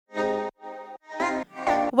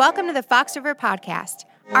Welcome to the Fox River Podcast.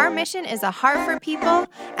 Our mission is a heart for people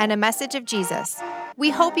and a message of Jesus. We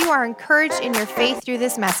hope you are encouraged in your faith through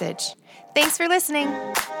this message. Thanks for listening.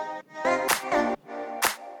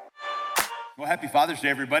 Well, happy Father's Day,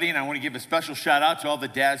 everybody, and I want to give a special shout out to all the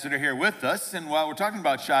dads that are here with us. And while we're talking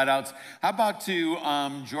about shout outs, how about to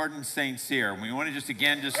Jordan St. Cyr? We want to just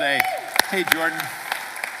say, hey, Jordan.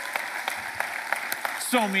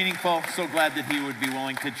 So meaningful, so glad that he would be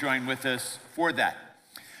willing to join with us for that.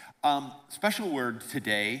 Special word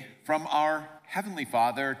today from our Heavenly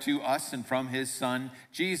Father to us and from His Son,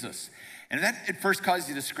 Jesus. And that at first caused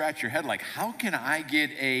you to scratch your head like, how can I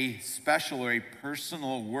get a special or a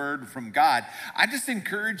personal word from God? I just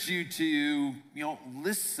encourage you to,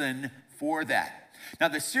 listen for that. Now,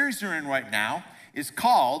 the series we're in right now is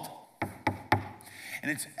called,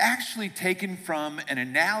 and it's actually taken from an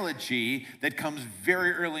analogy that comes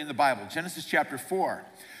very early in the Bible, Genesis chapter 4.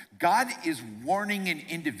 God is warning an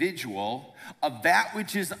individual of that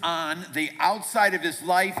which is on the outside of his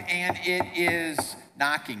life, and it is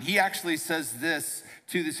knocking. He actually says this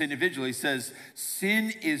to this individual. He says,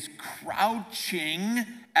 sin is crouching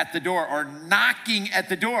at the door or knocking at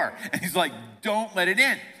the door. And he's like, don't let it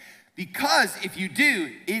in. Because if you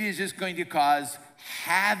do, it is just going to cause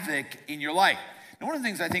havoc in your life. And one of the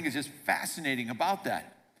things I think is just fascinating about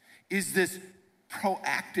that is this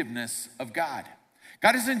proactiveness of God.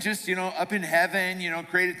 God isn't just, up in heaven,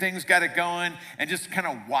 created things, got it going, and just kind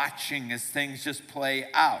of watching as things just play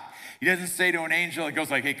out. He doesn't say to an angel, it goes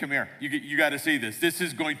like, hey, come here, you got to see this. This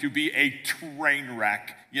is going to be a train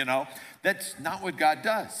wreck, That's not what God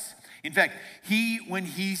does. In fact, when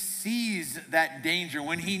he sees that danger,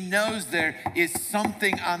 when he knows there is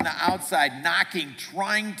something on the outside knocking,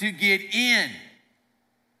 trying to get in,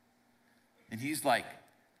 and he's like,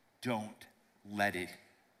 don't let it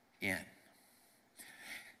in.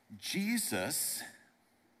 Jesus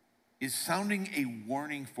is sounding a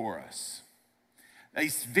warning for us. A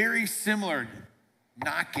very similar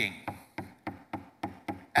knocking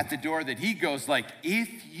at the door that he goes like, if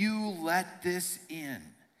you let this in,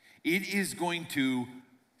 it is going to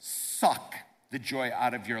suck the joy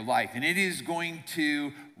out of your life. And it is going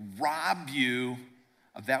to rob you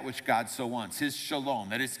of that which God so wants, his shalom,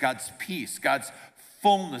 that is God's peace, God's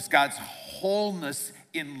fullness, God's wholeness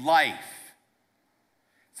in life.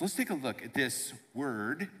 So let's take a look at this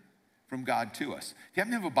word from God to us. If you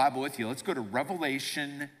happen to have a Bible with you, let's go to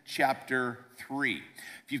Revelation chapter 3.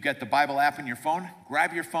 If you've got the Bible app on your phone,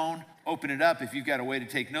 grab your phone, open it up. If you've got a way to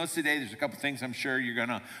take notes today, there's a couple things I'm sure you're going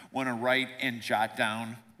to want to write and jot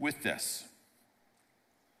down with this.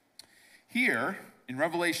 Here in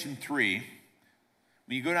Revelation 3,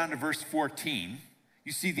 when you go down to verse 14,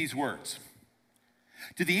 you see these words.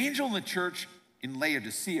 To the angel in the church in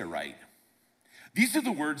Laodicea write, these are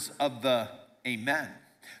the words of the Amen,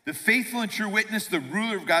 the faithful and true witness, the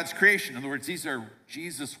ruler of God's creation. In other words, these are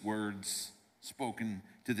Jesus' words spoken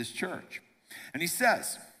to this church. And he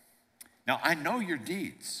says, now I know your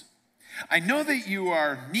deeds. I know that you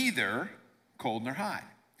are neither cold nor hot.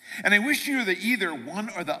 And I wish you were the either one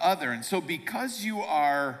or the other. And so because you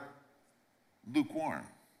are lukewarm,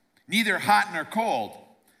 neither hot nor cold,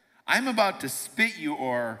 I'm about to spit you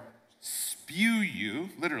or spew you,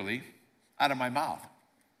 literally, out of my mouth.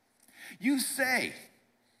 You say,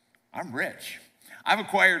 I'm rich. I've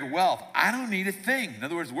acquired wealth. I don't need a thing. In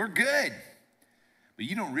other words, we're good. But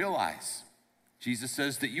you don't realize, Jesus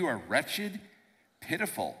says, that you are wretched,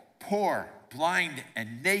 pitiful, poor, blind,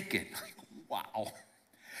 and naked. Wow.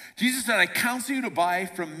 Jesus said, I counsel you to buy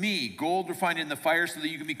from me gold refined in the fire so that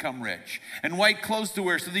you can become rich, and white clothes to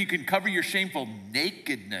wear so that you can cover your shameful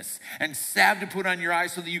nakedness, and salve to put on your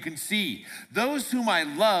eyes so that you can see. Those whom I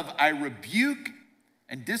love, I rebuke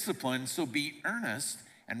and discipline, so be earnest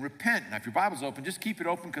and repent. Now, if your Bible's open, just keep it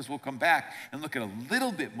open because we'll come back and look at a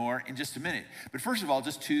little bit more in just a minute. But first of all,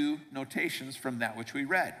 just two notations from that which we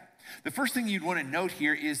read. The first thing you'd want to note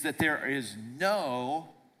here is that there is no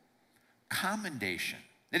commendation.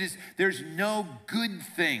 That is, there's no good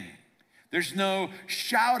thing. There's no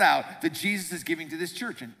shout out that Jesus is giving to this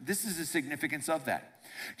church. And this is the significance of that.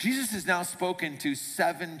 Jesus has now spoken to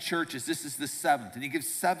 7 churches. This is the 7th. And he gives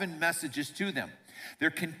 7 messages to them.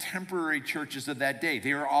 They're contemporary churches of that day.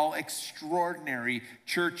 They are all extraordinary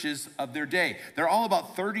churches of their day. They're all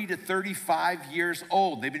about 30 to 35 years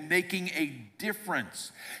old. They've been making a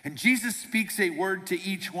difference. And Jesus speaks a word to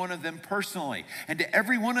each one of them personally. And to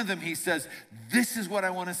every one of them, he says, this is what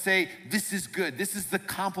I want to say. This is good. This is the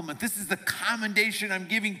compliment. This is the commendation I'm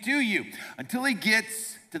giving to you. Until he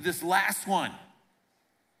gets to this last one.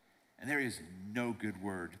 And there is no good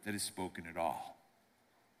word that is spoken at all.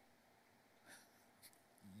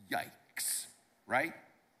 Yikes, right?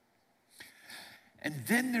 And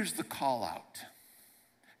then there's the call out.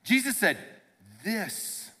 Jesus said,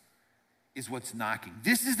 this is what's knocking.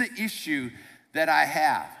 This is the issue that I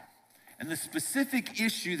have. And the specific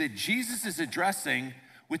issue that Jesus is addressing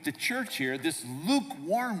with the church here, this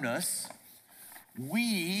lukewarmness,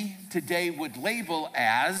 we today would label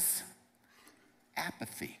as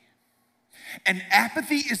apathy. And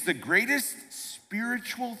apathy is the greatest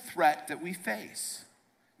spiritual threat that we face.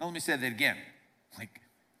 Now let me say that again. Like,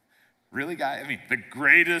 really, guys? I mean, the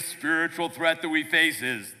greatest spiritual threat that we face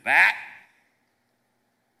is that?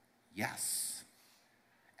 Yes.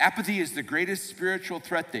 Apathy is the greatest spiritual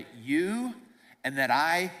threat that you and that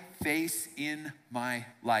I face in my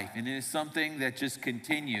life. And it is something that just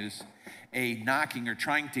continues a knocking or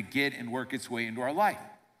trying to get and work its way into our life.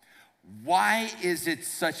 Why is it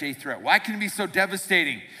such a threat? Why can it be so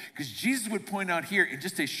devastating? Because Jesus would point out here in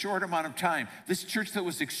just a short amount of time, this church that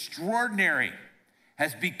was extraordinary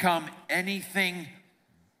has become anything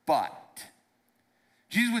but.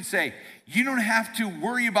 Jesus would say, you don't have to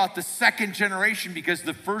worry about the second generation because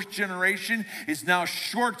the first generation is now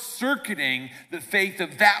short-circuiting the faith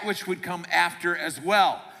of that which would come after as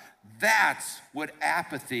well. That's what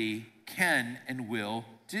apathy can and will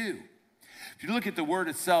do. If you look at the word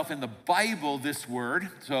itself in the Bible, this word,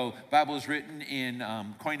 so Bible is written in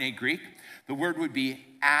Koine Greek, the word would be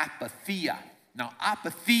apatheia. Now,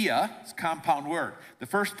 apatheia is a compound word. The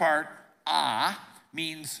first part,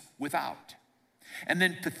 means without. And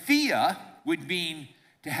then patheia would mean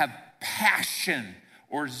to have passion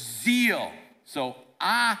or zeal. So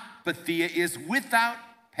apatheia is without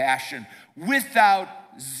passion, without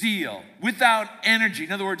zeal, without energy.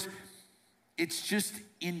 In other words, it's just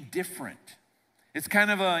indifferent. It's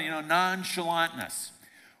kind of a, nonchalantness.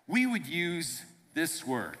 We would use this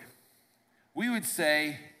word. We would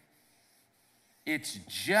say, it's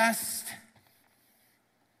just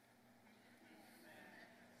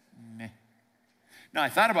meh. Now, I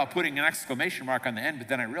thought about putting an exclamation mark on the end, but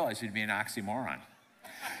then I realized it'd be an oxymoron.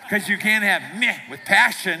 Because you can't have meh with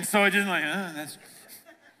passion, so it just like, that's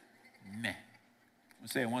meh.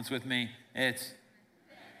 Say it once with me. It's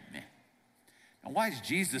meh. Now, why is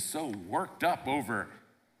Jesus so worked up over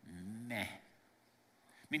meh? I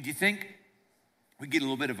mean, do you think we get a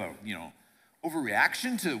little bit of a,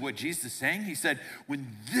 overreaction to what Jesus is saying? He said,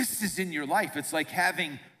 when this is in your life, it's like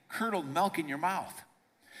having curdled milk in your mouth.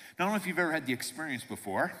 Now, I don't know if you've ever had the experience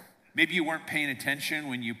before. Maybe you weren't paying attention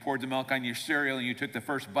when you poured the milk on your cereal and you took the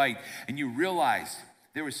first bite and you realized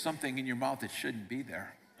there was something in your mouth that shouldn't be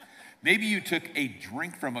there. Maybe you took a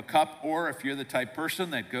drink from a cup, or if you're the type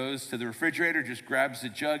person that goes to the refrigerator, just grabs the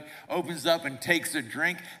jug, opens up and takes a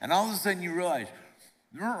drink, and all of a sudden you realize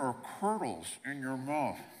there are curdles in your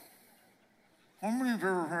mouth. How many have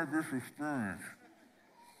ever had this experience?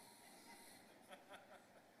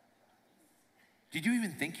 Did you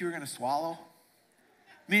even think you were going to swallow?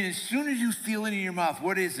 I mean, as soon as you feel it in your mouth,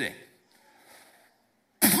 what is it?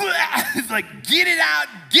 It's like, get it out,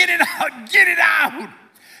 get it out, get it out.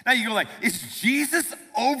 Now you go like, is Jesus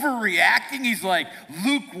overreacting? He's like,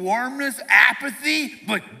 lukewarmness, apathy,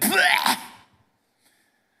 like, blah.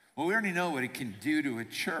 Well, we already know what it can do to a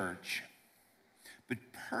church. But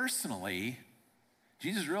personally,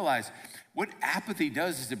 Jesus realized what apathy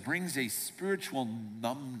does is it brings a spiritual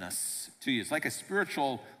numbness to you. It's like a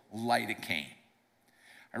spiritual lidocaine.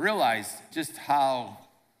 I realized just how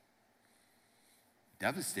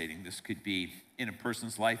devastating this could be in a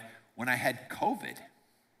person's life when I had COVID.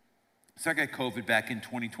 So I got COVID back in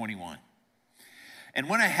 2021. And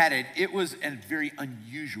when I had it, it was a very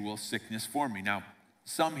unusual sickness for me. Now,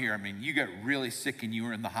 some here, you got really sick and you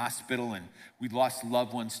were in the hospital and we lost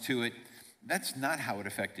loved ones to it. That's not how it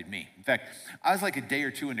affected me. In fact, I was like a day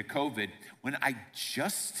or two into COVID when I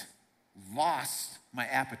just lost my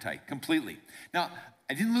appetite completely. Now,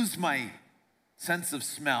 I didn't lose my sense of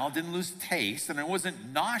smell, didn't lose taste, and I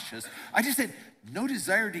wasn't nauseous. I just had no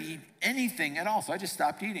desire to eat anything at all, so I just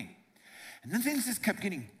stopped eating. And then things just kept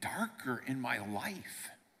getting darker in my life.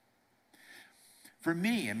 For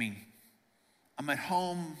me, I'm at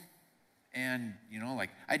home and, I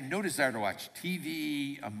had no desire to watch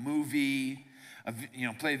TV, a movie,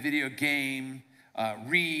 play a video game,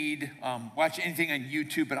 read, watch anything on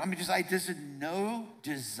YouTube, but I just had no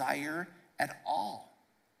desire at all.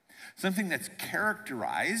 Something that's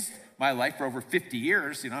characterized my life for over 50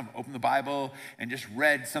 years, I've opened the Bible and just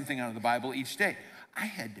read something out of the Bible each day. I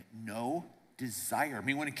had no desire.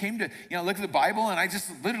 When it came to, look at the Bible and I just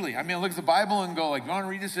literally, I look at the Bible and go like, you want to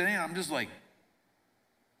read this today? And I'm just like,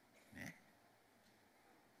 meh.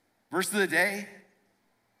 Verse of the day,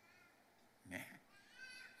 meh.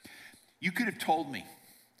 You could have told me,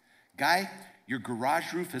 Guy, your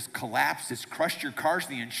garage roof has collapsed, it's crushed your cars,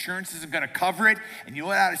 and the insurance isn't going to cover it. And you know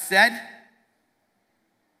what I'd have said?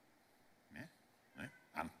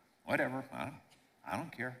 Whatever, I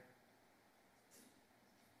don't care.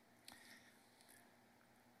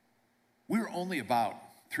 We were only about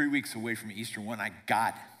 3 weeks away from Easter when I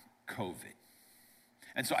got COVID.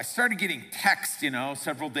 And so I started getting texts,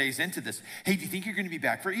 several days into this. Hey, do you think you're going to be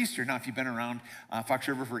back for Easter? Now, if you've been around Fox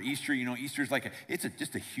River for Easter, Easter's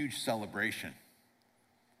just a huge celebration.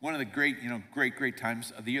 One of the great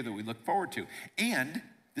times of the year that we look forward to. And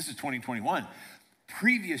this is 2021.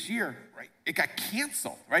 Previous year, right, it got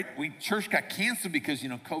canceled, right? Church got canceled because,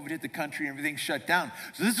 COVID hit the country and everything shut down.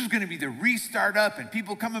 So this was going to be the restart up and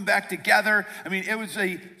people coming back together. I mean, it was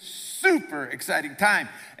a super exciting time,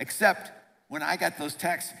 except when I got those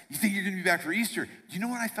texts, you think you're going to be back for Easter? Do you know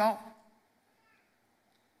what I felt?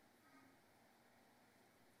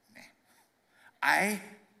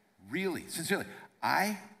 Sincerely,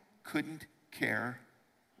 I couldn't care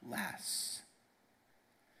less.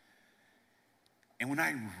 And when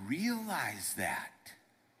I realized that,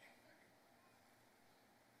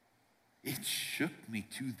 it shook me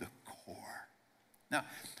to the core. Now,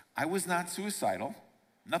 I was not suicidal.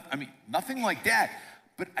 Nothing like that.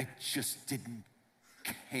 But I just didn't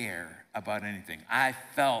care about anything. I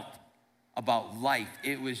felt about life.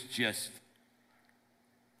 It was just,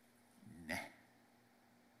 nah.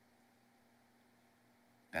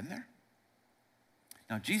 Been there?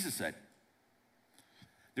 Now, Jesus said,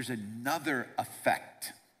 there's another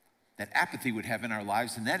effect that apathy would have in our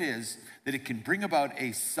lives, and that is that it can bring about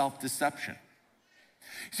a self-deception.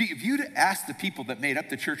 See, if you'd asked the people that made up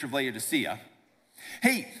the church of Laodicea,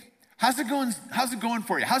 hey, how's it going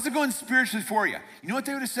for you? How's it going spiritually for you? You know what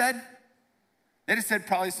they would have said? They'd have said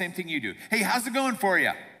probably the same thing you do. Hey, how's it going for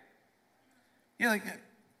you? You're like,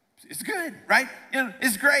 it's good, right?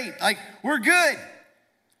 It's great. Like, we're good.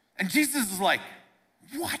 And Jesus is like,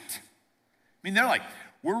 what? They're like,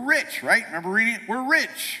 we're rich, right? Remember reading it? We're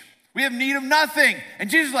rich. We have need of nothing. And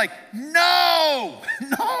Jesus is like, no.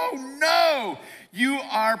 You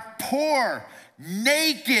are poor,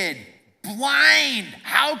 naked, blind.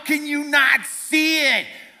 How can you not see it?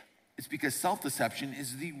 It's because self-deception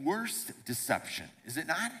is the worst deception, is it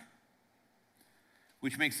not?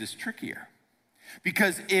 Which makes this trickier.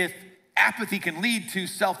 Because if apathy can lead to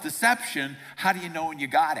self-deception, how do you know when you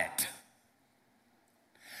got it?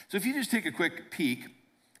 So if you just take a quick peek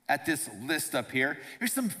at this list up here,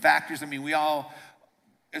 here's some factors. We all,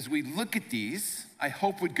 as we look at these, I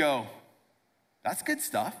hope would go, that's good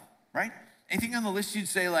stuff, right? Anything on the list you'd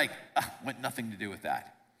say like, want nothing to do with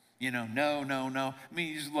that. No.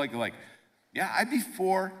 You just like, yeah, I'd be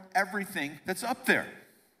for everything that's up there.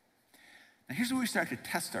 Now here's where we start to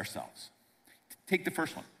test ourselves. Take the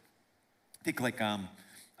first one. Take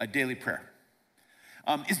a daily prayer.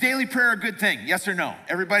 Is daily prayer a good thing? Yes or no?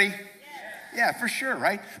 Everybody? Yes. Yeah, for sure,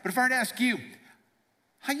 right? But if I were to ask you,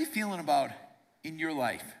 how you feeling about in your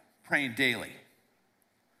life praying daily?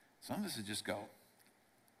 Some of us would just go,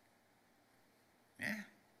 yeah.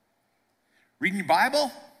 Reading your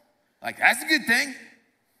Bible? Like, that's a good thing.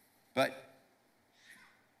 But,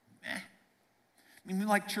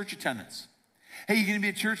 like church attendance. Hey, you going to be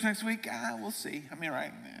at church next week? We'll see.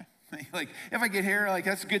 Right. Like, if I get here,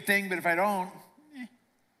 that's a good thing. But if I don't,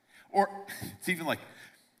 Or it's even like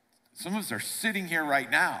some of us are sitting here right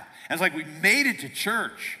now. And it's like we made it to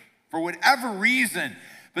church for whatever reason.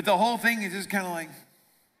 But the whole thing is just kind of like,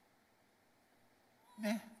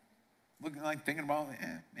 looking like thinking about,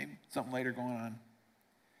 maybe something later going on.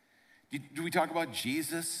 Do we talk about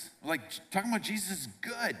Jesus? Talking about Jesus is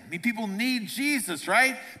good. People need Jesus,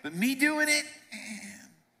 right? But me doing it,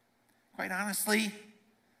 quite honestly,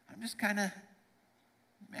 I'm just kind of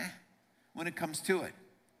when it comes to it.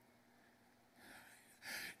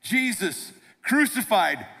 Jesus,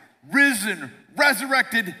 crucified, risen,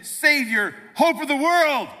 resurrected, Savior, hope of the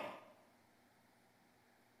world.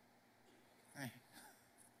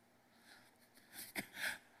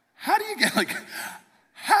 How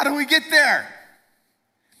do we get there?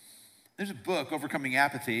 There's a book, Overcoming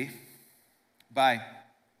Apathy, by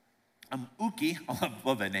Uki, I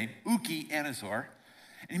love that name, Uki Anazor.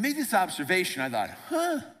 And he made this observation. I thought,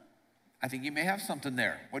 I think you may have something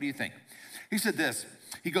there. What do you think? He said this.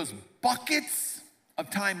 He goes, buckets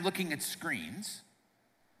of time looking at screens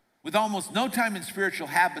with almost no time in spiritual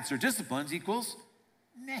habits or disciplines equals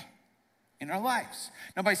in our lives.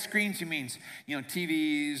 Now, by screens, he means,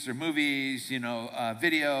 TVs or movies,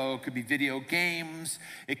 video. It could be video games.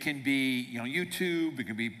 It can be, YouTube. It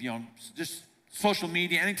can be, just social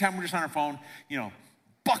media. Anytime we're just on our phone,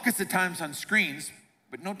 buckets of times on screens,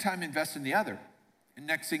 but no time invested in the other. And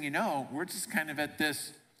next thing you know, we're just kind of at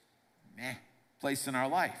this place in our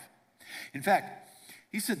life. In fact,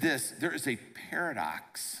 he said this, there is a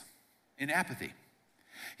paradox in apathy.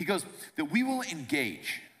 He goes, that we will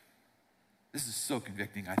engage. This is so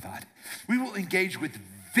convicting, I thought. We will engage with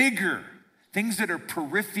vigor, things that are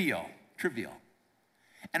peripheral, trivial,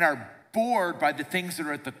 and are bored by the things that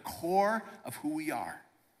are at the core of who we are.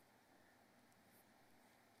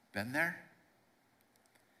 Been there?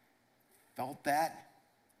 Felt that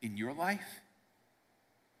in your life?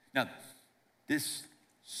 Now, this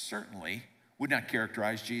certainly would not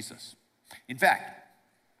characterize Jesus. In fact,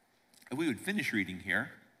 if we would finish reading here,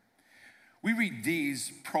 we read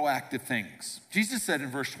these proactive things. Jesus said in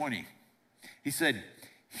verse 20, he said,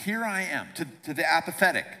 here I am, to the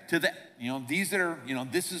apathetic, to the, these that are,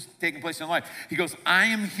 this is taking place in life. He goes, I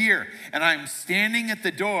am here, and I'm standing at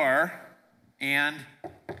the door and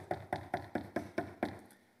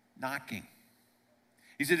knocking.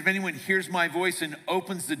 He said, if anyone hears my voice and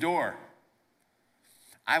opens the door,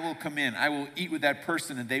 I will come in. I will eat with that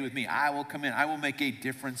person and they with me. I will come in. I will make a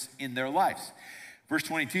difference in their lives. Verse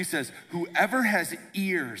 22 says, whoever has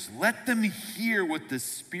ears, let them hear what the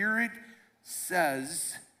Spirit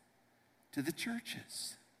says to the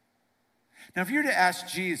churches. Now, if you were to ask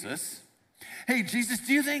Jesus, hey, Jesus,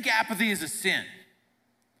 do you think apathy is a sin?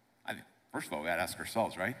 I think, first of all, we got to ask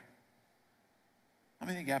ourselves, right? How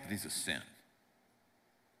many think apathy is a sin?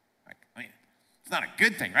 It's not a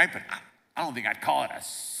good thing, right? But I don't think I'd call it a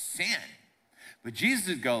sin. But Jesus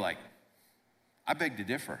would go like, I beg to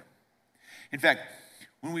differ. In fact,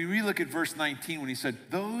 when we relook at verse 19, when he said,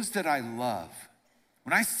 those that I love,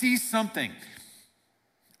 when I see something,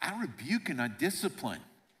 I rebuke and I discipline.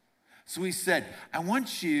 So he said, I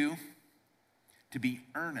want you to be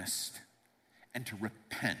earnest and to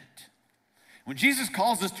repent. When Jesus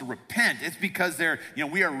calls us to repent, it's because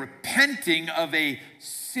we are repenting of a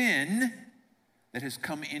sin that has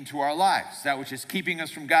come into our lives, that which is keeping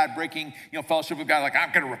us from God, breaking fellowship with God. Like,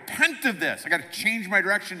 I've got to repent of this. I got to change my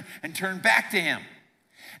direction and turn back to him.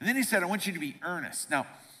 And then he said, I want you to be earnest. Now,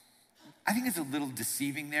 I think it's a little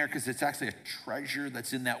deceiving there because it's actually a treasure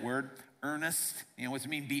that's in that word, earnest. What's it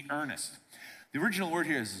mean, be earnest? The original word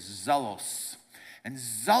here is zelos. And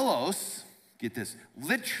zelos, get this,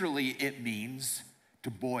 literally it means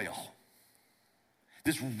to boil.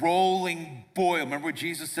 This rolling boil. Remember what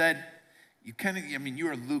Jesus said? You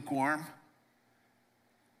are lukewarm.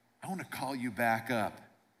 I want to call you back up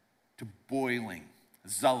to boiling.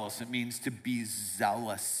 Zealous, it means to be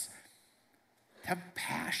zealous. To have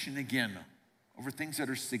passion again over things that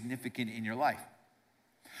are significant in your life.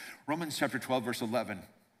 Romans chapter 12, verse 11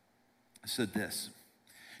 said this,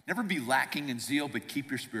 never be lacking in zeal, but keep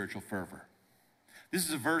your spiritual fervor. This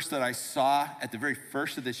is a verse that I saw at the very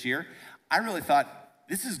first of this year. I really thought,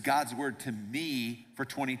 this is God's word to me for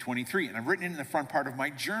 2023, and I've written it in the front part of my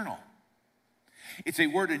journal. It's a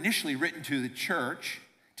word initially written to the church,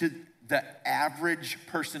 to the average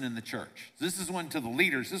person in the church. This is one to the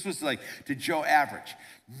leaders. This was like to Joe Average.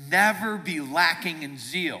 Never be lacking in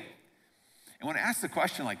zeal. And when I ask the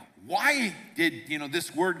question, like, why did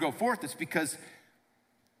this word go forth? It's because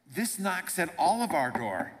this knocks at all of our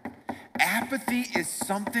door. Apathy is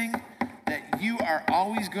something that you are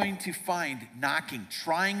always going to find knocking,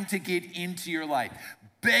 trying to get into your life,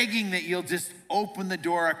 begging that you'll just open the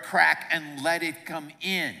door a crack and let it come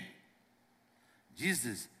in. Jesus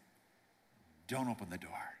says, don't open the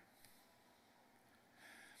door.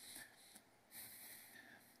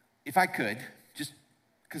 If I could, just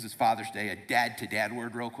because it's Father's Day, a dad-to-dad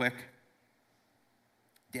word real quick.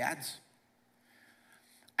 Dads,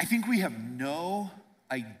 I think we have no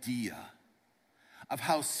idea of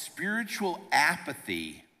how spiritual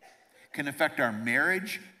apathy can affect our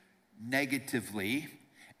marriage negatively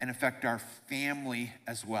and affect our family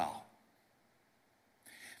as well.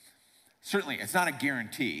 Certainly, it's not a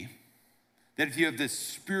guarantee that if you have this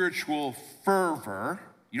spiritual fervor,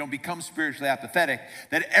 you don't become spiritually apathetic,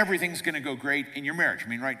 that everything's going to go great in your marriage.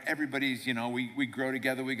 Right? Everybody's, we grow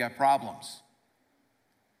together, we got problems.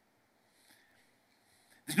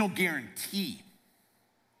 There's no guarantee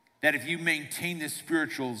that if you maintain this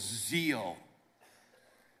spiritual zeal,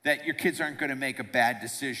 that your kids aren't going to make a bad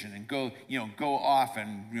decision and go off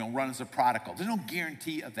and run as a prodigal. There's no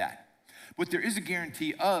guarantee of that. What there is a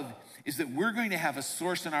guarantee of is that we're going to have a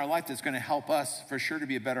source in our life that's going to help us for sure to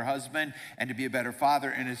be a better husband and to be a better father,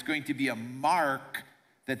 and it's going to be a mark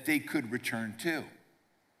that they could return to.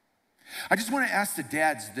 I just want to ask the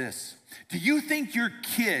dads this. Do you think your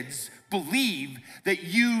kids believe that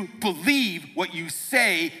you believe what you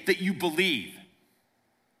say that you believe?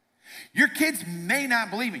 Your kids may not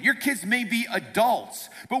believe it. Your kids may be adults,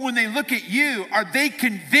 but when they look at you, are they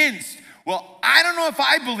convinced, well, I don't know if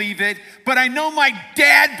I believe it, but I know my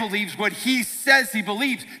dad believes what he says he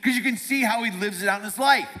believes, because you can see how he lives it out in his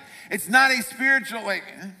life. It's not a spiritual,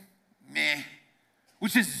 meh,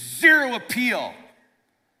 which is zero appeal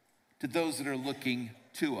to those that are looking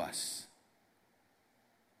to us.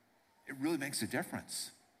 It really makes a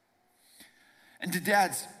difference. And to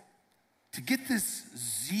dads, to get this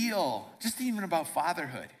zeal, just even about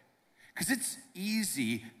fatherhood, because it's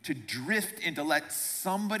easy to drift into let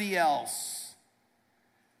somebody else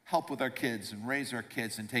help with our kids and raise our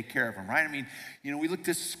kids and take care of them, right? I mean, we look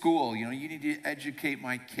to school, you need to educate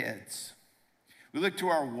my kids. We look to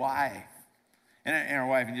our wife,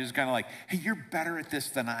 and you're just kind of like, hey, you're better at this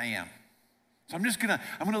than I am. So I'm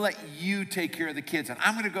gonna let you take care of the kids, and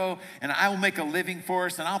I'm gonna go and I will make a living for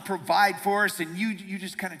us, and I'll provide for us, and you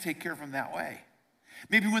just kind of take care of them that way.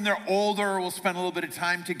 Maybe when they're older, we'll spend a little bit of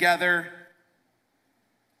time together.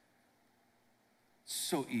 It's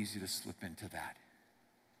so easy to slip into that.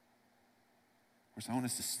 Of course, I want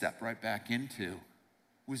us to step right back into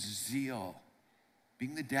with zeal,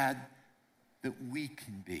 being the dad that we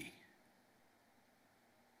can be.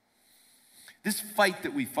 This fight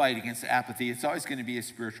that we fight against apathy, it's always going to be a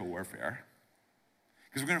spiritual warfare,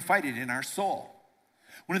 because we're going to fight it in our soul.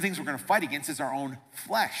 One of the things we're going to fight against is our own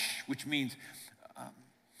flesh, which means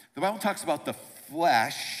the Bible talks about the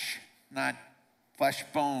flesh, not flesh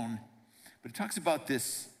bone, but it talks about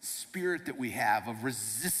this spirit that we have of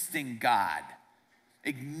resisting God,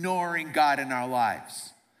 ignoring God in our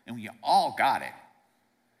lives. And we all got it.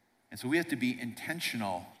 And so we have to be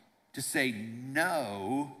intentional to say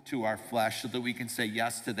no to our flesh so that we can say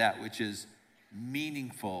yes to that which is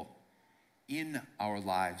meaningful in our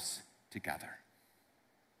lives together.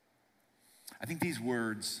 I think these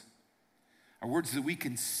words are words that we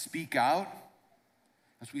can speak out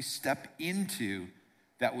as we step into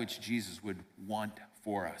that which Jesus would want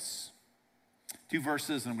for us. 2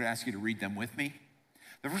 verses, and I'm going to ask you to read them with me.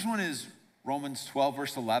 The first one is Romans 12,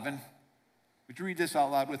 verse 11. Would you read this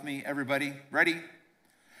out loud with me, everybody? Ready?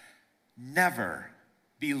 Never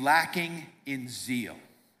be lacking in zeal.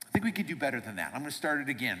 I think we could do better than that. I'm going to start it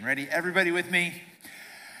again. Ready? Everybody with me?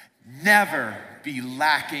 Never be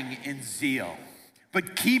lacking in zeal,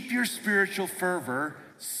 but keep your spiritual fervor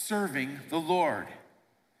serving the Lord.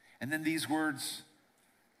 And then these words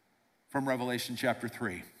from Revelation chapter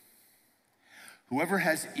 3. Whoever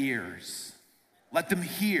has ears, let them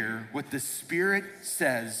hear what the Spirit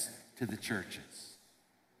says to the churches.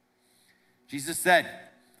 Jesus said,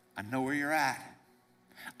 I know where you're at.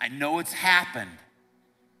 I know it's happened.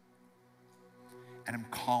 And I'm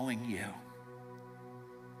calling you.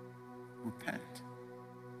 Repent.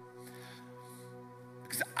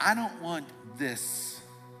 Because I don't want this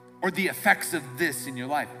or the effects of this in your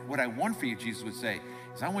life. What I want for you, Jesus would say,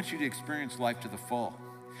 is I want you to experience life to the full.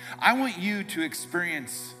 I want you to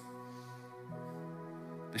experience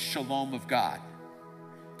the shalom of God.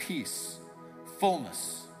 Peace,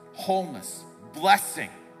 fullness, wholeness, blessing.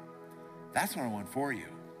 That's what I want for you.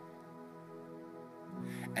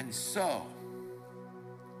 And so,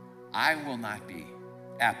 I will not be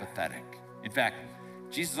apathetic. In fact,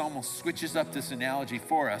 Jesus almost switches up this analogy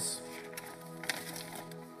for us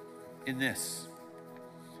in this.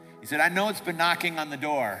 He said, I know it's been knocking on the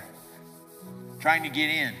door, trying to get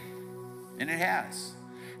in, and it has.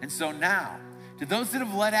 And so now, to those that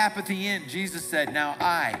have let apathy in, Jesus said, now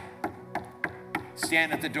I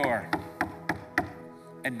stand at the door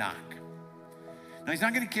and knock. Now, he's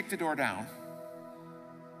not going to kick the door down.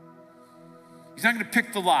 He's not going to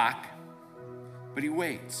pick the lock, but he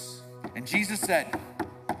waits. And Jesus said,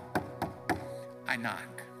 I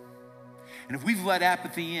knock. And if we've let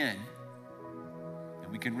apathy in,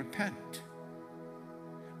 then we can repent.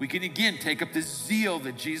 We can again take up the zeal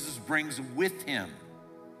that Jesus brings with him.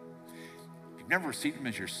 If you've never received him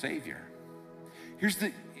as your Savior, here's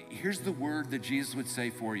the word that Jesus would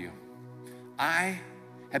say for you. I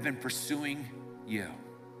have been pursuing you.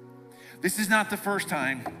 This is not the first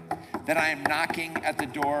time that I am knocking at the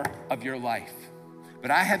door of your life,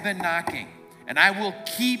 but I have been knocking, and I will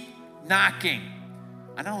keep knocking.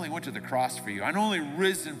 I not only went to the cross for you, I not only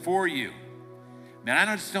risen for you. Man,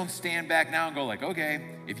 I just don't stand back now and go like, okay,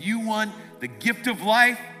 if you want the gift of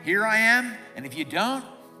life, here I am, and if you don't,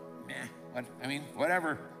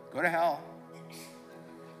 whatever, go to hell.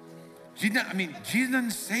 Jesus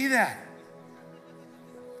doesn't say that.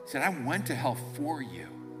 He said, I went to hell for you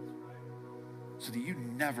so that you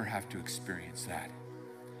never have to experience that.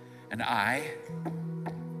 And I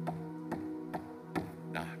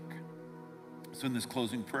knock. So in this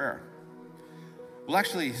closing prayer, we'll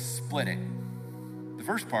actually split it. The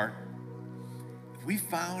first part, if we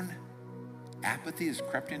found apathy has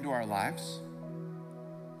crept into our lives,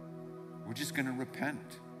 we're just going to repent.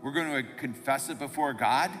 We're going to confess it before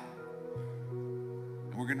God,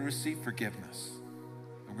 and we're going to receive forgiveness.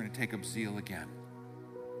 And we're going to take up zeal again.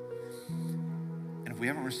 And if we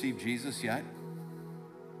haven't received Jesus yet,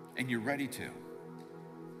 and you're ready to,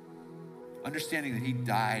 understanding that he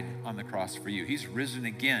died on the cross for you, he's risen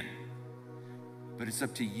again, but it's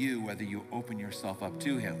up to you whether you open yourself up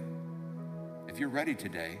to him. If you're ready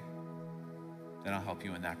today, then I'll help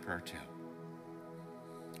you in that prayer too.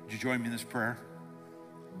 Would you join me in this prayer?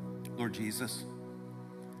 Lord Jesus,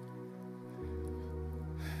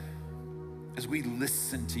 as we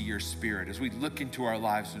listen to your Spirit, as we look into our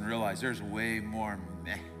lives and realize there's way more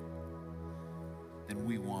meh than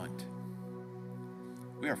we want,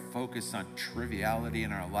 we are focused on triviality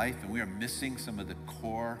in our life and we are missing some of the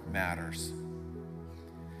core matters.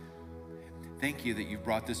 Thank you that you've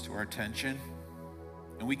brought this to our attention,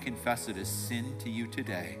 and we confess it as sin to you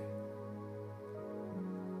today.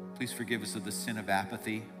 Please forgive us of the sin of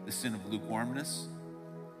apathy, the sin of lukewarmness.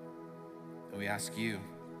 And we ask you,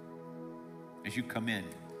 as you come in,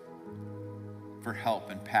 for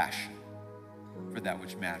help and passion for that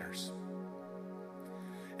which matters.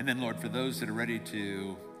 And then, Lord, for those that are ready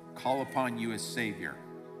to call upon you as Savior,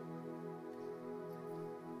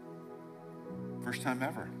 first time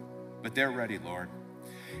ever, but they're ready, Lord.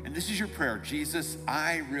 And this is your prayer. Jesus,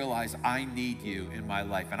 I realize I need you in my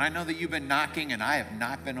life. And I know that you've been knocking and I have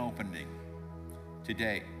not been opening.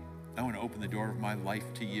 Today, I want to open the door of my life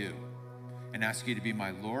to you and ask you to be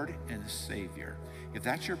my Lord and Savior. If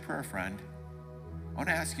that's your prayer, friend, I want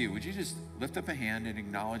to ask you, would you just lift up a hand in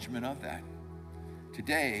acknowledgement of that?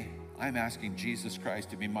 Today, I'm asking Jesus Christ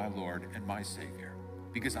to be my Lord and my Savior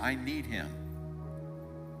because I need him.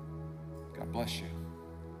 God bless you.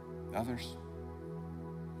 Others?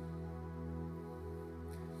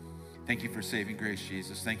 Thank you for saving grace,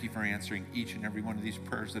 Jesus. Thank you for answering each and every one of these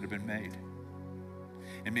prayers that have been made.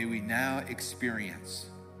 And may we now experience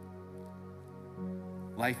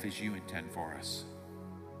life as you intend for us.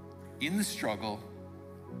 In the struggle,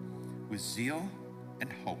 with zeal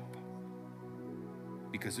and hope,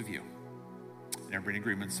 because of you. And everybody in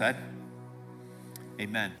agreement said,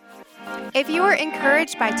 amen. If you were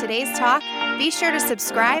encouraged by today's talk, be sure to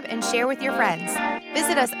subscribe and share with your friends.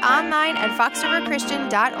 Visit us online at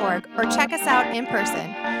foxriverchristian.org or check us out in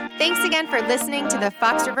person. Thanks again for listening to the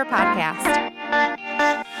Fox River Podcast.